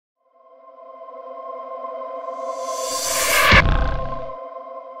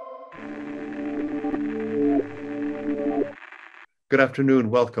Good afternoon.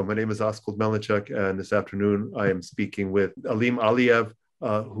 Welcome. My name is Askold Melnyczuk, and this afternoon I am speaking with Alim Aliev,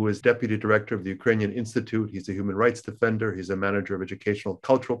 who is Deputy Director of the Ukrainian Institute. He's a human rights defender. He's a manager of educational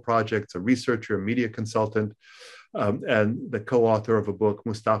cultural projects, a researcher, a media consultant, and the co-author of a book,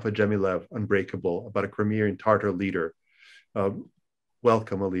 Mustafa Dzemilev, Unbreakable, about a Crimean Tatar leader.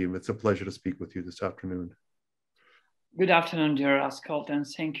 Welcome, Alim. It's a pleasure to speak with you this afternoon. Good afternoon, dear Askold, and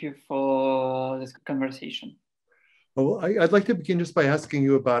thank you for this conversation. Well, I'd like to begin just by asking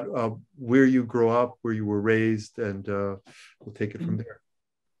you about where you grew up, where you were raised, and we'll take it from there.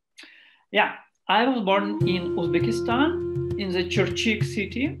 Yeah, I was born in Uzbekistan, in the Churchik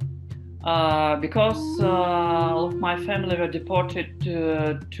city, because all of my family were deported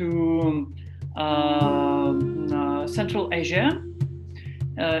to Central Asia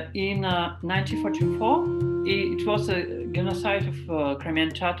in 1944. It was a genocide of Crimean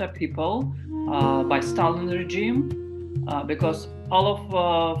Tatar people by Stalin regime, because all of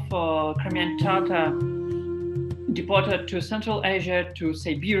Crimean Tatar deported to Central Asia, to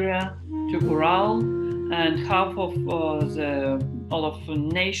Siberia, to Ural, and half of all of the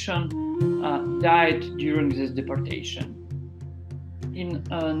nation died during this deportation. In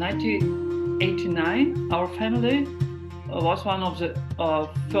 1989, our family was one of the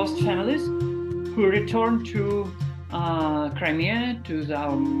first families who returned to Crimea, to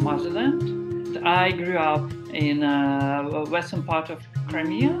our motherland. I grew up in western part of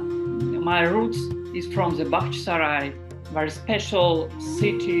Crimea. My roots is from the Bakhchisarai, very special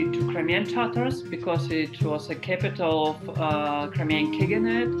city to Crimean Tatars, because it was a capital of Crimean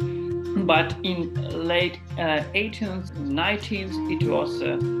Khaganate. But in late 18th, 19th, it was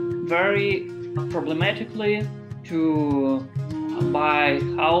very problematically to buy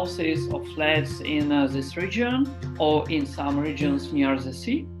houses or flats in this region or in some regions near the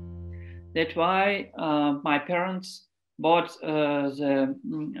sea. That's why my parents bought the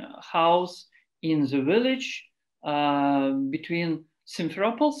house in the village between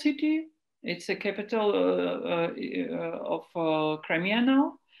Simferopol city, it's the capital of Crimea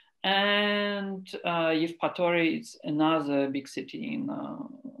now, and Yevpatory, it's another big city in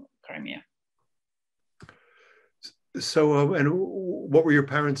Crimea. So, and what were your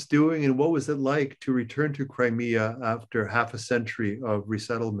parents doing, and what was it like to return to Crimea after half a century of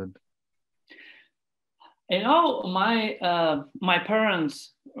resettlement? You know, my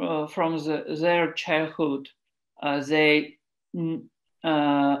parents, from their childhood, they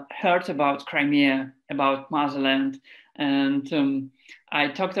heard about Crimea, about motherland, and I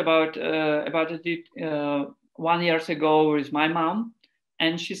talked about it 1 year ago with my mom,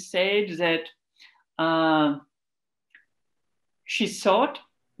 and she said that she thought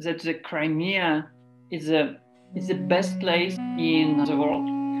that the Crimea is the best place in the world,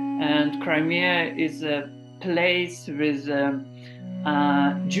 and Crimea is a place with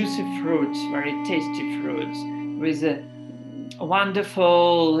juicy fruits, very tasty fruits, with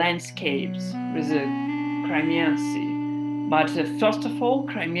wonderful landscapes, with the Crimean Sea. But first of all,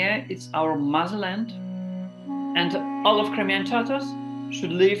 Crimea is our motherland, and all of Crimean Tatars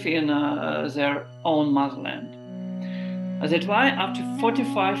should live in their own motherland. That's why after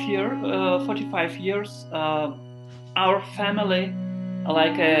 45 years, our family,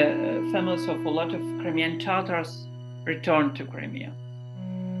 like families of a lot of Crimean Tatars, returned to Crimea.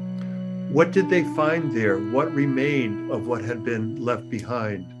 What did they find there? What remained of what had been left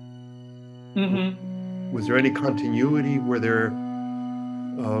behind? Mm-hmm. Was there any continuity? Were there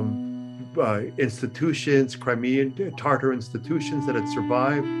institutions, Crimean Tatar institutions that had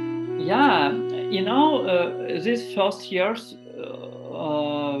survived? Yeah, you know, these first years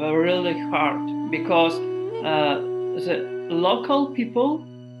were really hard, because the local people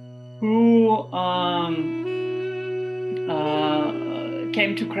who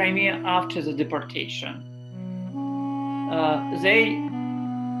came to Crimea after the deportation, they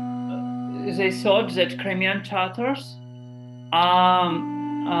thought that Crimean Tatars are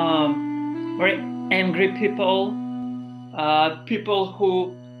very angry people, people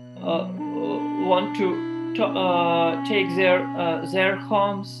who want to take their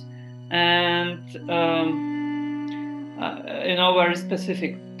homes, and you know, very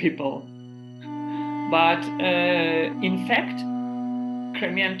specific people. But in fact,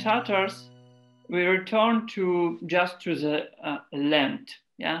 Crimean Tatars, we returned just to the land.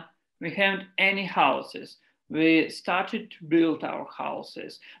 Yeah, we haven't any houses. We started to build our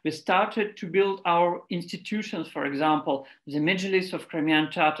houses. We started to build our institutions, for example, the Majlis of Crimean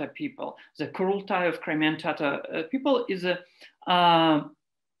Tatar people, the Kurultai of Crimean Tatar people is a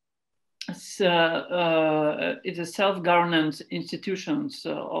self-governance institutions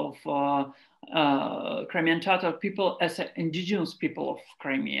of Crimean Tatar people as indigenous people of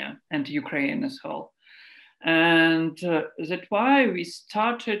Crimea and Ukraine as well. And that's why we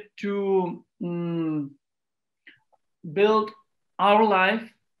started to build our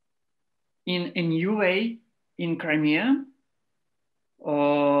life in a new way in Crimea,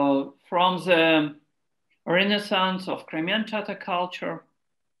 from the renaissance of Crimean Tatar culture,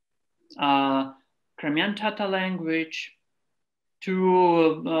 Crimean Tatar language,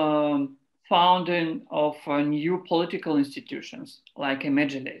 to founding of new political institutions like a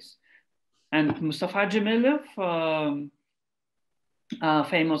Medjlis. And Mustafa Dzhemilev,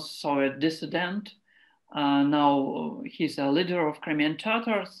 famous Soviet dissident, now he's a leader of Crimean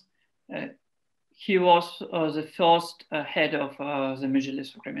Tatars. He was the first head of the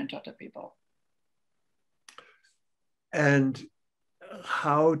Medjlis of Crimean Tatar people. And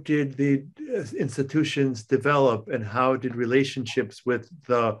how did the institutions develop, and how did relationships with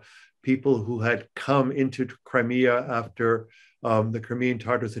the people who had come into Crimea after the Crimean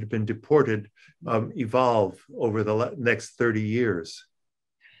Tatars had been deported evolve over the next 30 years?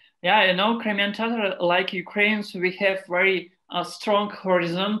 Yeah, you know, Crimean Tatar, like Ukrainians, we have very strong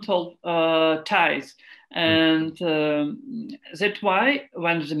horizontal ties. And that's why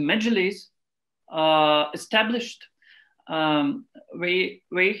when the Medjlis established,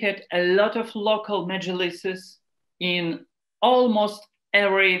 we had a lot of local Medjlises in almost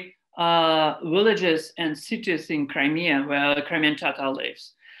every villages and cities in Crimea where the Crimean Tatar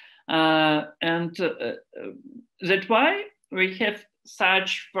lives. And that's why we have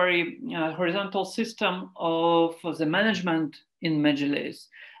such very horizontal system of the management in Medjlis.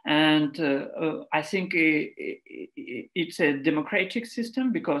 And I think it's a democratic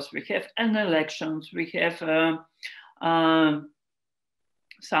system because we have an elections, we have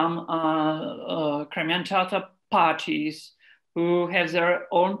some Crimean Tatar parties who have their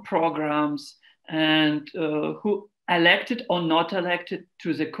own programs and who elected or not elected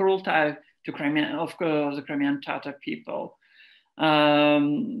to the Kurultai to Crimean, of the Crimean Tatar people.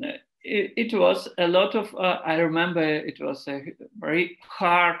 It was a lot of, I remember it was a very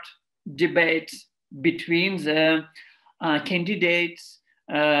hard debate between the candidates,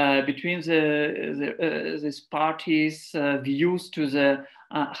 between these parties' views to the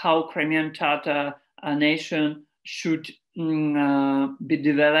how Crimean Tatar nation should be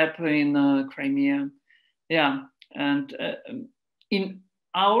developed in Crimea. Yeah, and in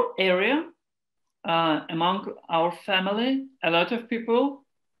our area, among our family, a lot of people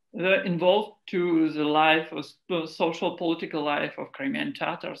were involved to the life of social political life of Crimean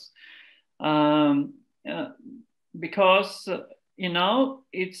Tatars, because you know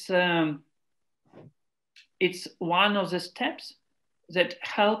it's one of the steps that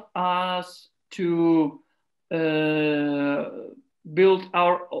help us to build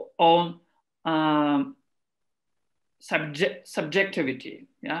our own subjectivity.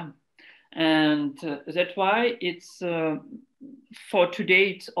 Yeah. And that's why it's for today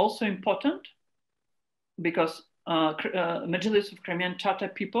it's also important because Medjlis of Crimean Tatar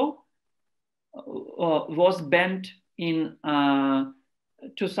people was banned in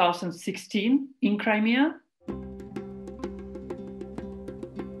 2016 in Crimea.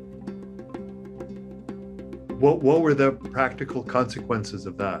 What were the practical consequences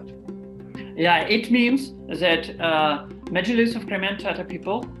of that? Yeah, it means that Medjlis of Crimean Tatar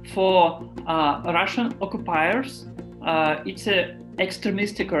people for Russian occupiers, it's an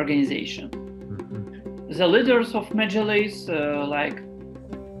extremistic organization. Mm-hmm. The leaders of Medjlis, like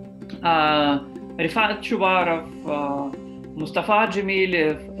Rifat Chuvarov, Mustafa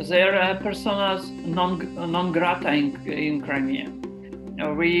Dzhemilev, they're personas non grata in Crimea.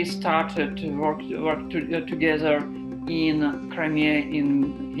 We started to work together in Crimea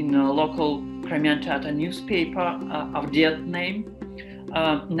in a local Crimean Tatar newspaper of that name,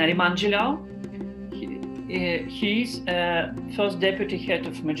 Nariman Zhilal. He's first deputy head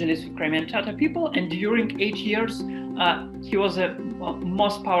of Medjlis of Crimean Tatar people, and during 8 years he was the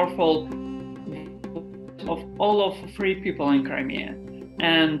most powerful of all of free people in Crimea.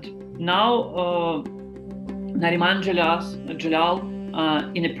 And now Nariman Zhilal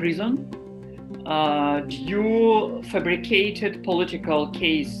in a prison due fabricated political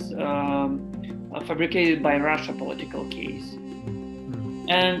case, fabricated by Russia political case.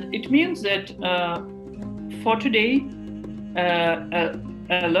 And it means that for today,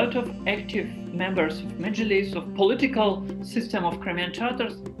 a lot of active members of Medjlis, of political system of Crimean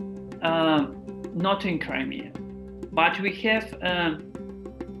Tatars, not in Crimea, but we have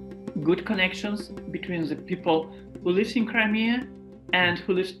good connections between the people who live in Crimea and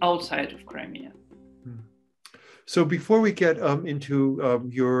who lives outside of Crimea. So before we get into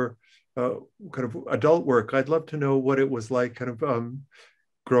your kind of adult work, I'd love to know what it was like kind of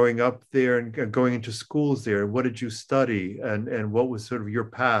growing up there and going into schools there. What did you study, and what was sort of your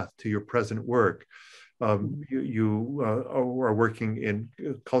path to your present work? You are working in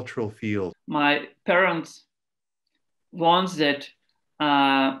cultural field. My parents want that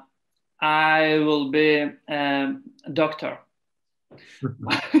I will be a doctor.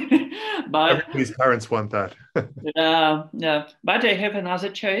 But everybody's parents want that. yeah, but I have another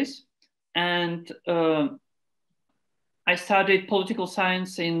choice, and I studied political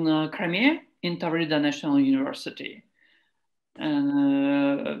science in Crimea in Tavrida National University,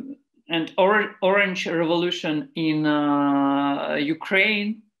 and Orange Revolution in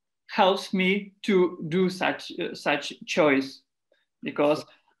Ukraine helps me to do such choice, because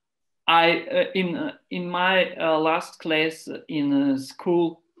I in my last class in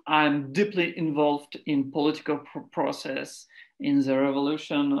school, I'm deeply involved in political process in the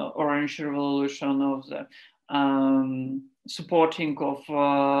revolution, Orange Revolution, of the supporting of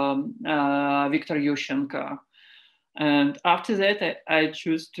Viktor Yushchenko. And after that, I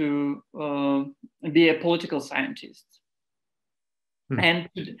choose to be a political scientist. And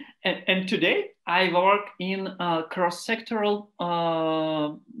today I work in a cross-sectoral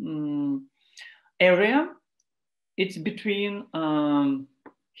area. It's between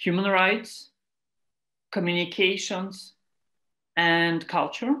human rights, communications, and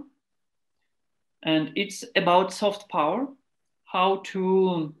culture. And it's about soft power, how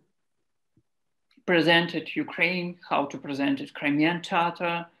to present it Ukraine, how to present it Crimean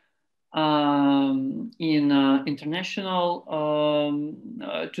Tatar in international,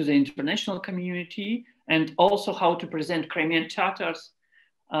 to the international community, and also how to present Crimean Tatars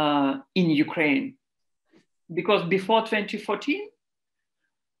in Ukraine. Because before 2014,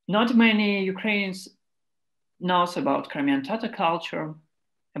 not many Ukrainians knows about Crimean Tatar culture,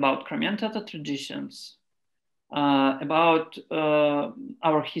 about Crimean Tatar traditions, about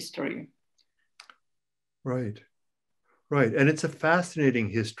our history. Right, right. And it's a fascinating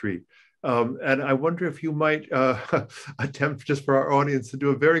history. And I wonder if you might attempt, just for our audience, to do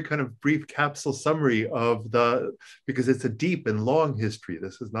a very kind of brief capsule summary of because it's a deep and long history.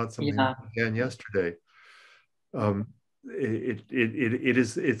 This is not something that began yesterday.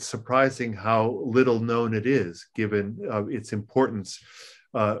 It's surprising how little known it is, given its importance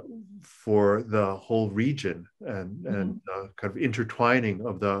for the whole region and kind of intertwining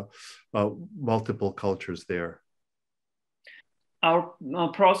of the multiple cultures there. Our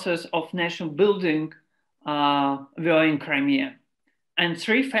process of national building were in Crimea, and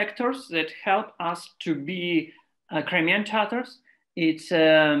three factors that help us to be Crimean Tatars: it's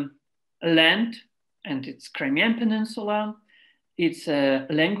land, and it's Crimean Peninsula. It's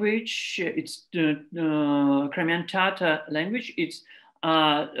language. It's the Crimean Tatar language. It's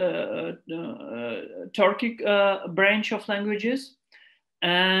Turkic branch of languages,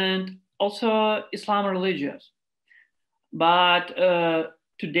 and also Islam religious. But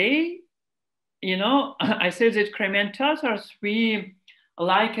today, you know, I say that Crimean Tatars, we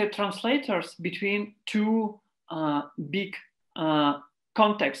like translators between two big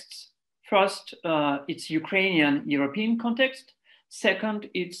contexts. First, it's Ukrainian European context. Second,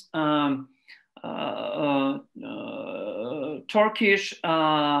 it's Turkish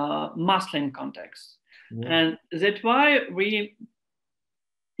Muslim context. And that's why we,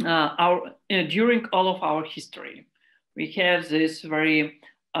 during all of our history, we have this very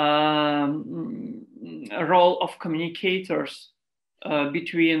role of communicators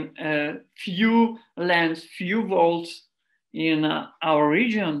between few lands, few worlds in our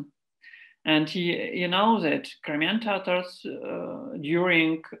region. And you know that Crimean Tatars,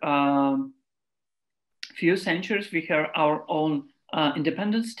 during few centuries, we have our own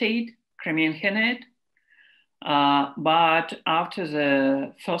independent state, Crimean Khanate. But after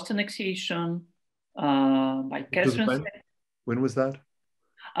the first annexation by Catherine, when was that?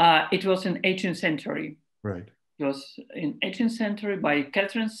 It was in 18th century. Right. It was in 18th century by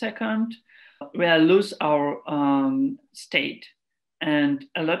Catherine II. We lose our state. And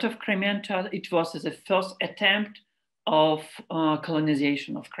a lot of Crimean Tatars, it was the first attempt of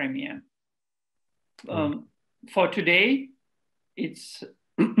colonization of Crimea. For today, it's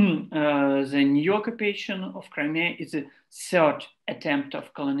the new occupation of Crimea is the third attempt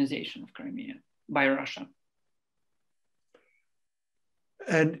of colonization of Crimea by Russia.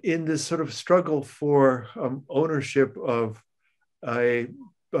 And in this sort of struggle for ownership of a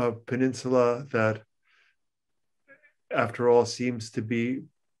peninsula that, after all, seems to be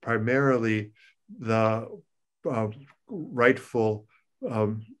primarily the rightful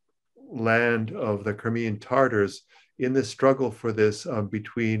land of the Crimean Tatars in this struggle for this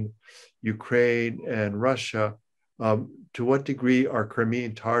between Ukraine and Russia. To what degree are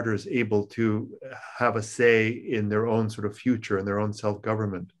Crimean Tatars able to have a say in their own sort of future and their own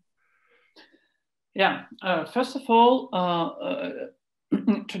self-government? Yeah, first of all,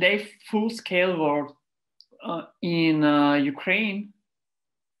 today full-scale war in Ukraine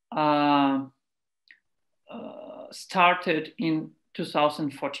started in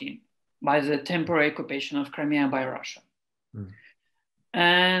 2014 by the temporary occupation of Crimea by Russia. Mm.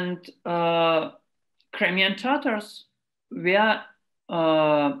 And Crimean Tatars, we have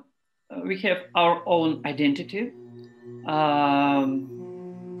our own identity.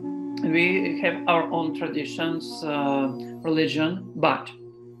 We have our own traditions, religion, but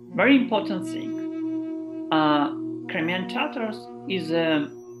very important thing, Crimean Tatars is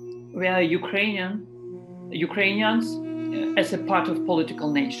we are Ukrainians as a part of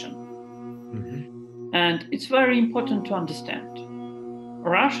political nation. Mm-hmm. And it's very important to understand.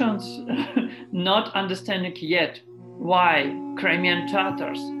 Russians not understanding yet why Crimean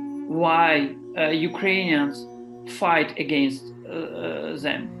Tatars, why Ukrainians fight against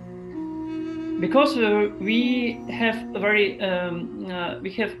them. Because we have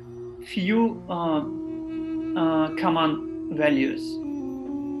few common values.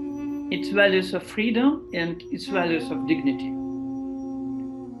 It's values of freedom and it's values of dignity.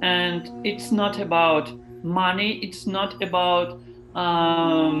 And it's not about money. It's not about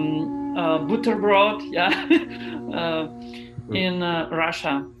butterbrot. Yeah. In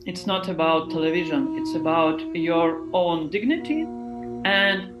Russia, it's not about television. It's about your own dignity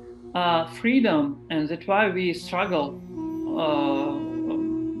and freedom, and that's why we struggle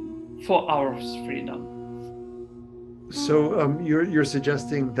for our freedom. So you're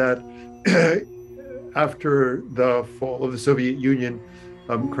suggesting that after the fall of the Soviet Union,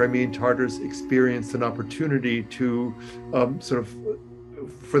 Crimean Tatars experienced an opportunity to sort of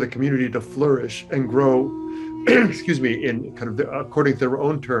for the community to flourish and grow, excuse me, in kind of according to their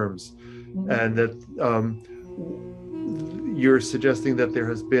own terms, mm-hmm. and that you're suggesting that there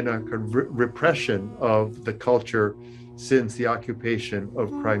has been a kind of repression of the culture since the occupation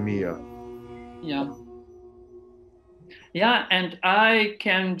of Crimea. Yeah. Yeah, and I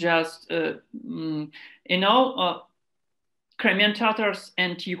can just, Crimean Tatars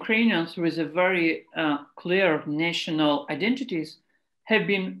and Ukrainians with a very clear national identities have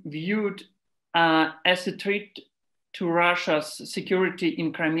been viewed as a threat to Russia's security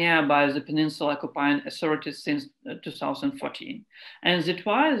in Crimea by the peninsula occupying authorities since 2014. And that's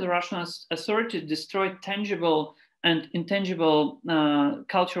why the Russian authorities destroyed tangible and intangible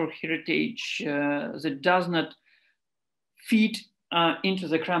cultural heritage that does not fit into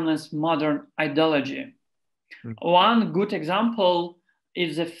the Kremlin's modern ideology. Mm. One good example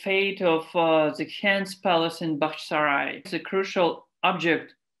is the fate of the Khan's Palace in Bakhchisarai. It's a crucial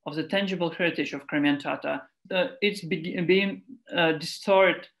object of the tangible heritage of Crimean Tatar. It's being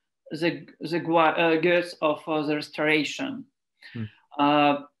destroyed the goods of the restoration.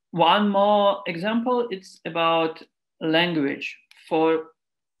 Mm. One more example, it's about language. For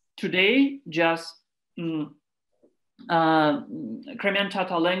today, just Crimean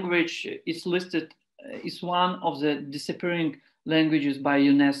Tatar language is listed is one of the disappearing languages by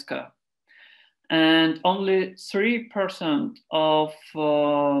UNESCO. And only 3% of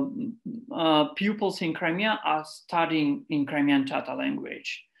pupils in Crimea are studying in Crimean Tatar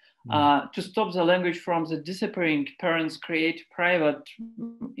language. To stop the language from the disappearing, parents create private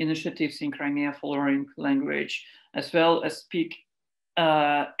initiatives in Crimea for learning language, as well as speak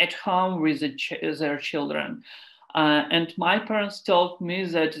at home with their children. And my parents told me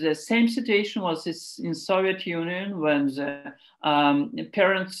that the same situation was in Soviet Union when the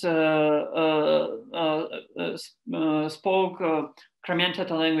parents spoke Crimean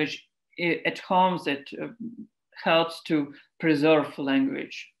Tatar language at home that helps to preserve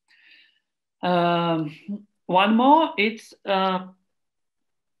language. One more, it's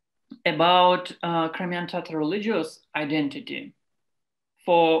about Crimean Tatar religious identity.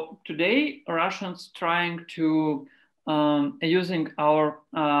 For today, Russians trying to using our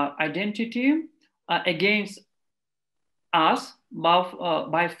identity against us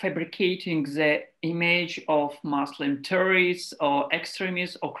by fabricating the image of Muslim terrorists or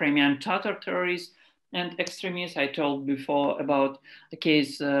extremists or Crimean Tatar terrorists and extremists. I told before about the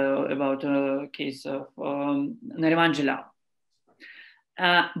case of Nariman Jalal.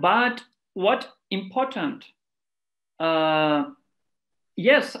 But what important?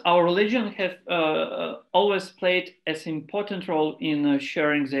 Yes, our religion have always played an important role in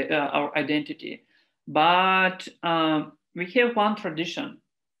sharing our identity, but we have one tradition,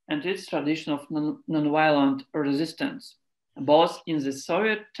 and its tradition of nonviolent resistance, both in the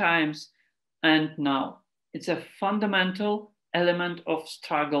Soviet times and now. It's a fundamental element of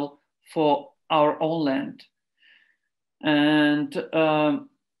struggle for our own land. And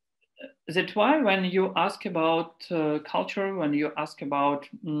that's why when you ask about culture, when you ask about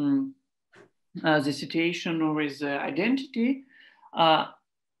the situation with identity,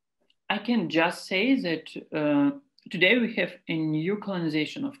 I can just say that today we have a new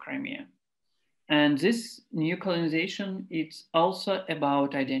colonization of Crimea. And this new colonization, it's also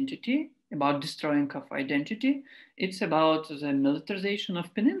about identity, about destroying of identity. It's about the militarization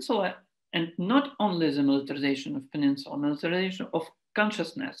of peninsula, and not only the militarization of peninsula, militarization of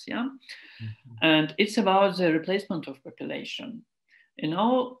consciousness, yeah? Mm-hmm. And it's about the replacement of population.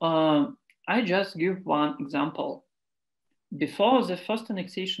 I just give one example. Before the first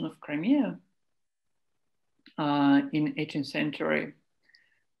annexation of Crimea in 18th century,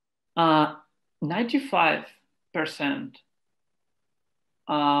 95%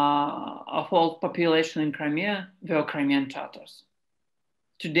 of all population in Crimea were Crimean Tatars.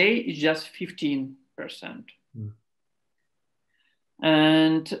 Today, it's just 15%. Mm.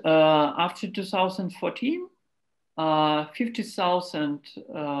 And after 2014, 50,000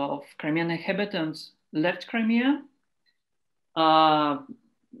 of Crimean inhabitants left Crimea.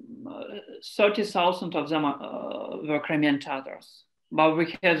 30,000 of them were Crimean Tatars. But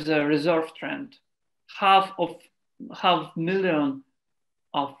we have the reserve trend. Half million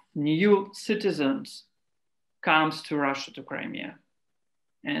of new citizens comes to Russia, to Crimea.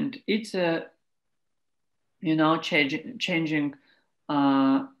 And it's a, changing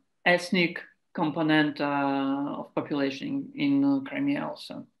ethnic component of population in Crimea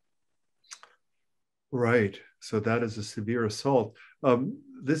also. Right. So that is a severe assault.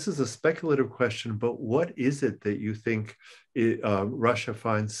 This is a speculative question, but what is it that you think Russia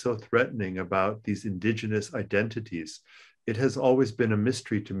finds so threatening about these indigenous identities? It has always been a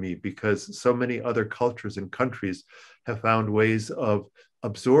mystery to me because so many other cultures and countries have found ways of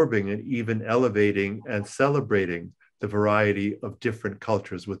absorbing and even elevating and celebrating the variety of different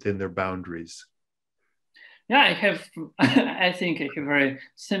cultures within their boundaries. Yeah, I think I have a very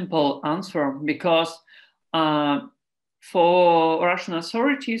simple answer, because for Russian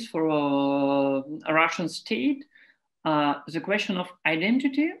authorities, for a Russian state, the question of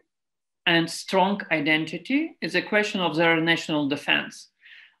identity and strong identity is a question of their national defense.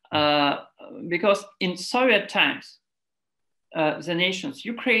 Because in Soviet times, the nations,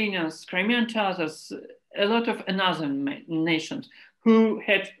 Ukrainians, Crimean Tatars, a lot of another nations who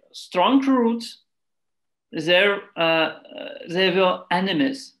had strong roots, they were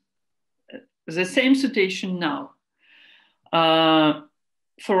enemies. The same situation now.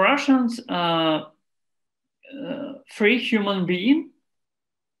 For Russians, free human being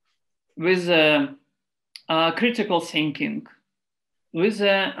with critical thinking, with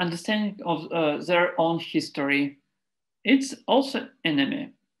the understanding of their own history, it's also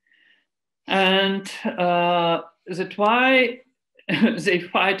enemy. And that's why they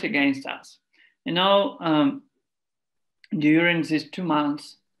fight against us. During these 2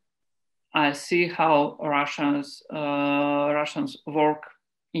 months, I see how Russians work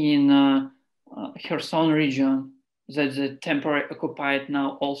in Kherson region, that the temporary occupied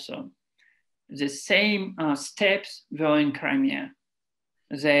now also. The same steps were in Crimea.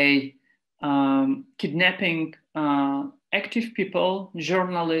 They kidnapping active people,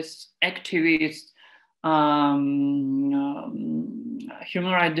 journalists, activists,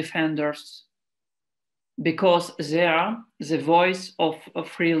 human rights defenders, because they are the voice of a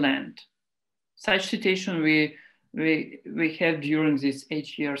free land. Such situation we have during these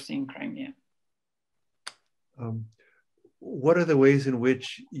 8 years in Crimea. What are the ways in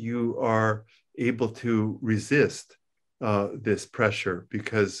which you are able to resist this pressure?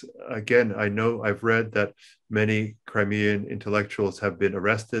 Because again, I know I've read that many Crimean intellectuals have been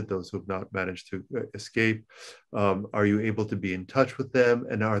arrested, those who have not managed to escape. Are you able to be in touch with them?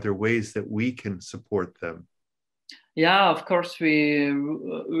 And are there ways that we can support them? Yeah, of course,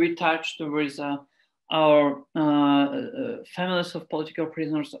 we touched with our families of political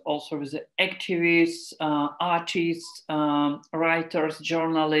prisoners, also with the activists, artists, writers,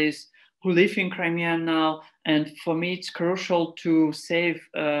 journalists who live in Crimea now. And for me, it's crucial to save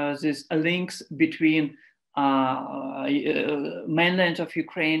these links between mainland of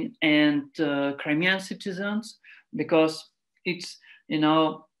Ukraine and Crimean citizens, because it's,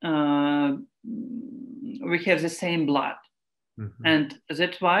 we have the same blood. Mm-hmm. And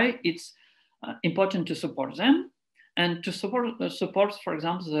that's why it's important to support them, and to support, for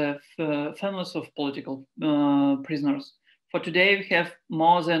example, the families of political prisoners. For today, we have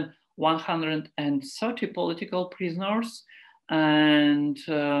more than 130 political prisoners and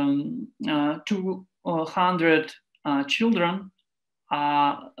 200 children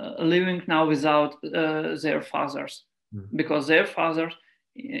are living now without their fathers because their fathers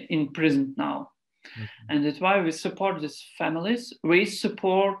in prison now. And that's why we support these families. We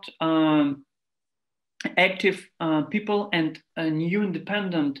support active people and new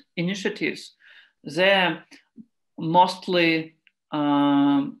independent initiatives. They're mostly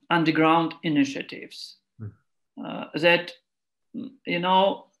underground initiatives that, you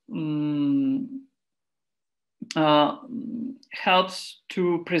know, helps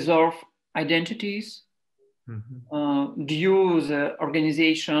to preserve identities, due the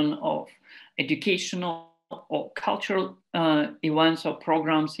organization of educational or cultural events or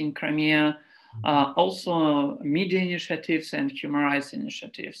programs in Crimea, also media initiatives and human rights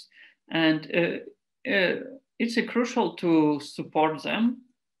initiatives. And it's crucial to support them.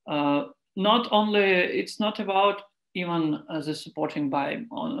 Not only, it's not about even the supporting by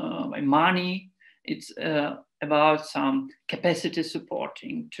money, it's about some capacity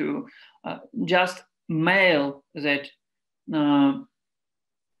supporting to just mail that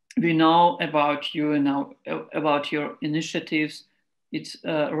we know about you and now about your initiatives. It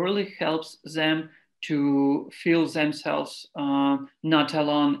really helps them to feel themselves not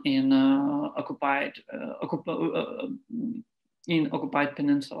alone in occupied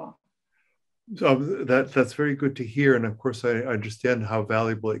peninsula. So that's very good to hear, and of course I understand how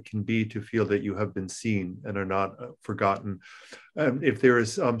valuable it can be to feel that you have been seen and are not forgotten. If there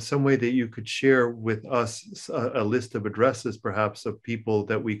is some way that you could share with us a list of addresses, perhaps, of people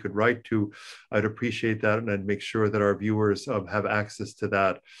that we could write to, I'd appreciate that, and I'd make sure that our viewers have access to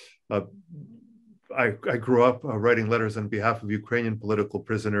that. I grew up writing letters on behalf of Ukrainian political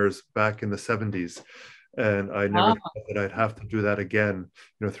prisoners back in the 70s. And I never thought that I'd have to do that again,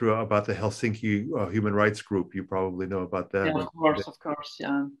 you know, through about the Helsinki Human Rights Group. You probably know about that. Yeah, of course,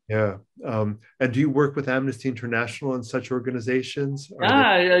 yeah. Yeah. And do you work with Amnesty International and such organizations?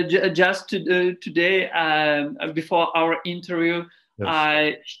 Just today, before our interview, yes,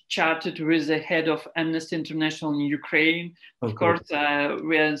 I chatted with the head of Amnesty International in Ukraine. Of course,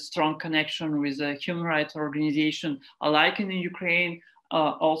 we have a strong connection with the human rights organization, like in Ukraine,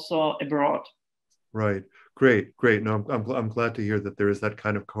 also abroad. Right. Great. No, I'm glad to hear that there is that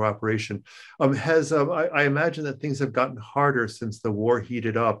kind of cooperation. I imagine that things have gotten harder since the war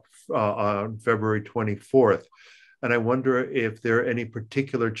heated up on February 24th. And I wonder if there are any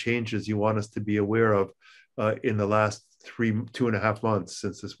particular changes you want us to be aware of in the last 2.5 months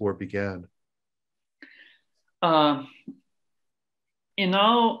since this war began.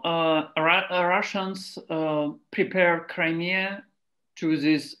 Russians prepared Crimea to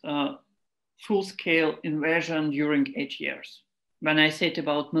this full-scale invasion during 8 years. When I said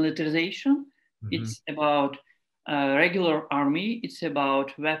about militarization, it's about regular army, it's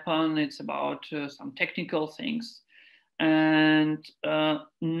about weapon, it's about some technical things. And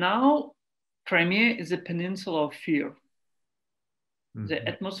now Crimea is a peninsula of fear. The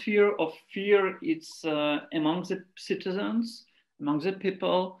atmosphere of fear, it's among the citizens, among the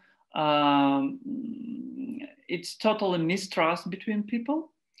people. It's totally mistrust between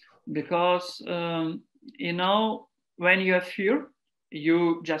people. Because, you know, when you have fear,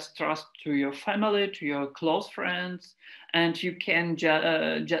 you just trust to your family, to your close friends, and you can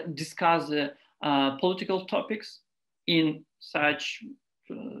discuss the political topics in such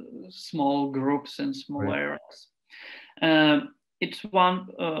small groups and small areas. It's one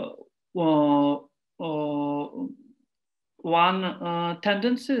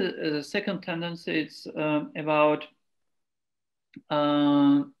tendency. The second tendency is about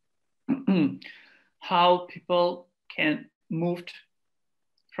how people can move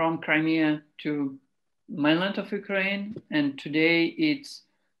from Crimea to mainland of Ukraine, and today it's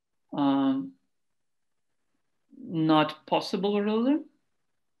not possible really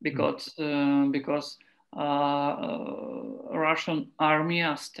because Russian army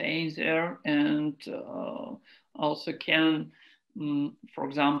are staying there and also can, for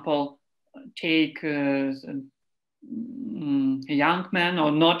example, take young men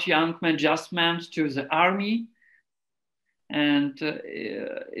or not young men, just men to the army. And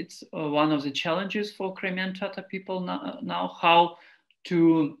it's one of the challenges for Crimean Tatar people now how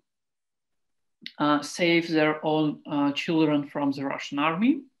to save their own children from the Russian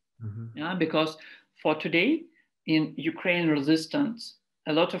army. Yeah, because for today in Ukraine resistance,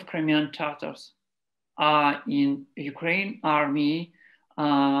 a lot of Crimean Tatars are in Ukraine army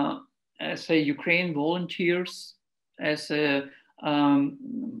as a Ukraine volunteers, as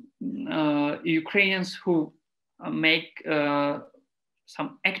Ukrainians who make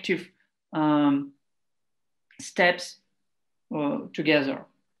some active steps together,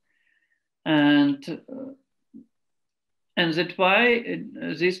 and that's why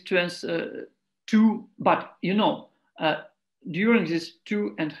these two. But during these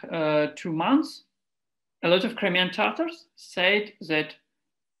 2 months, a lot of Crimean Tatars said that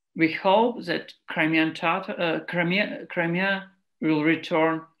we hope that Crimea will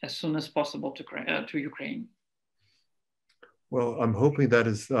return as soon as possible to Ukraine. Well, I'm hoping that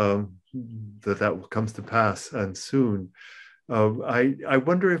is that comes to pass and soon. I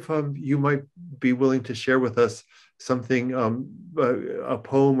wonder if you might be willing to share with us something, a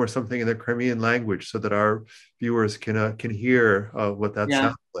poem or something in the Crimean language, so that our viewers can hear what that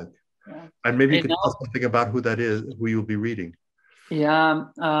sounds like. Yeah. And maybe you could tell us something about who that is, who you'll be reading. Yeah,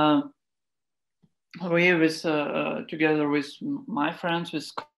 we together with my friends,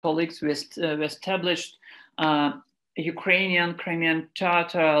 with colleagues, we established Ukrainian Crimean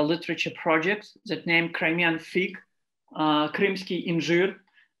Tatar literature project that named Crimean Fig, Krymsky Injir.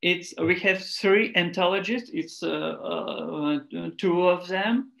 We have 3 anthologies. It's 2 of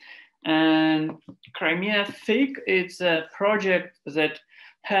them, and Crimea Fig. It's a project that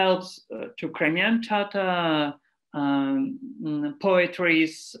helps to Crimean Tatar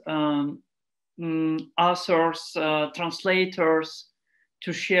poetries, authors, translators,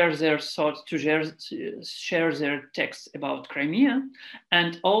 to share their thoughts, to share their texts about Crimea,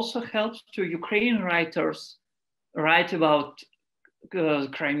 and also helps to Ukrainian writers write about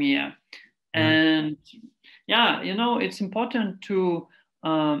Crimea. And yeah, it's important to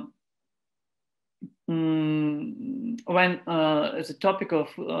when the topic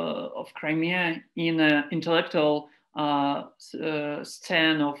of Crimea in an intellectual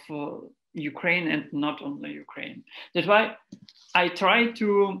scene of Ukraine, and not only Ukraine. That's why I try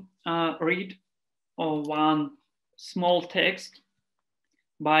to read one small text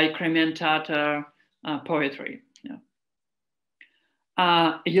by Crimean Tatar poetry.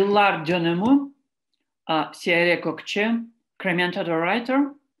 Yıllar dönümü Siyere Kokçe, Crimean Tatar writer,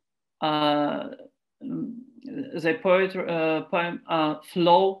 the poem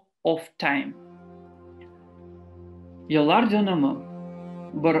Flow of Time. Yıllar dönümü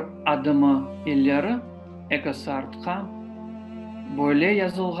bir adımı ileri, ekası artқа, böyle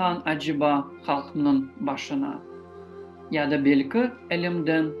yazılған acaba halkının başına, ya da belki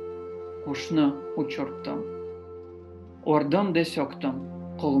elimden kuşunu uçurttum. Ordım da söktüm,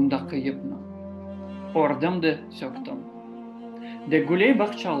 kolumdaki ipni. Ordım da söktüm. De güley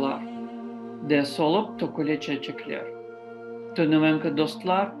bahçalar, de solup töküle çiçekler. Tünümenki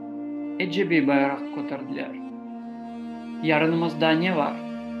dostlar, ecebi bayrak kotardılar. Yarınımızda ne var?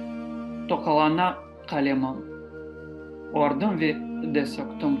 Tokalana kalemim. Ordım ve de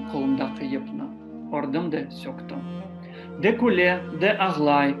söktüm kolumdaki ipni. Ordım da söktüm. De güle, de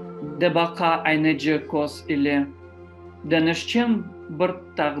ağlay, de baka aynacı koz ile. Denişçen bir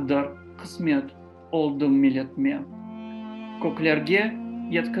taqdir, kısmet oldu milletme. Köklerge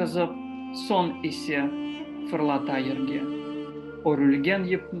yetkazıp son ise fırlata yerge. Örülgen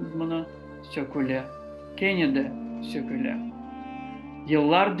yıpmını söküle, kene de söküle.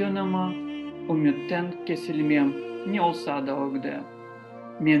 Yıllar dönümü ümitten kesilmem ne olsa da ögde.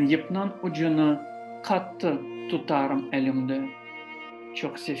 Men yıpnın ucunu katı tutarım elimde.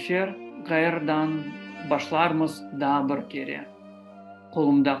 Çok sefer gayrdan başlarımız da bir kere.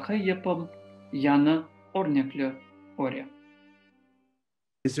 Kolumdaki yıpım yanı örnekli oraya.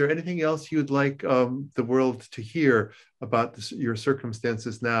 Is there anything else you'd like the world to hear about your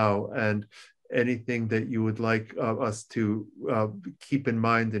circumstances now, and anything that you would like us to keep in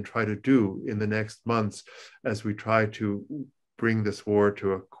mind and try to do in the next months as we try to bring this war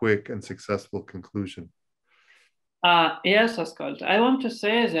to a quick and successful conclusion? Yes, Askold. I want to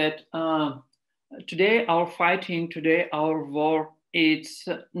say that today our fighting, today our war, it's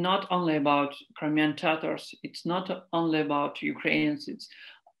not only about Crimean Tatars, it's not only about Ukrainians, it's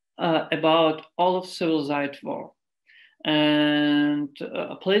about all of civilized war. And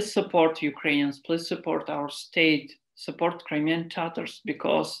please support Ukrainians, please support our state, support Crimean Tatars,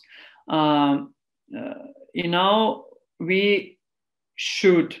 because we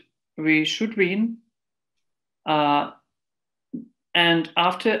should win. And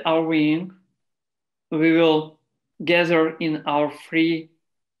after our win, we will gather in our free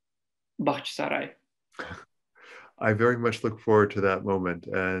Bakhchisarai. I very much look forward to that moment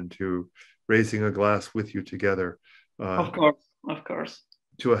and to raising a glass with you together. Of course.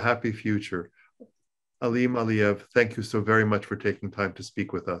 To a happy future. Alim, Aliev, thank you so very much for taking time to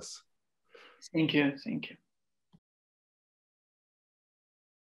speak with us. Thank you.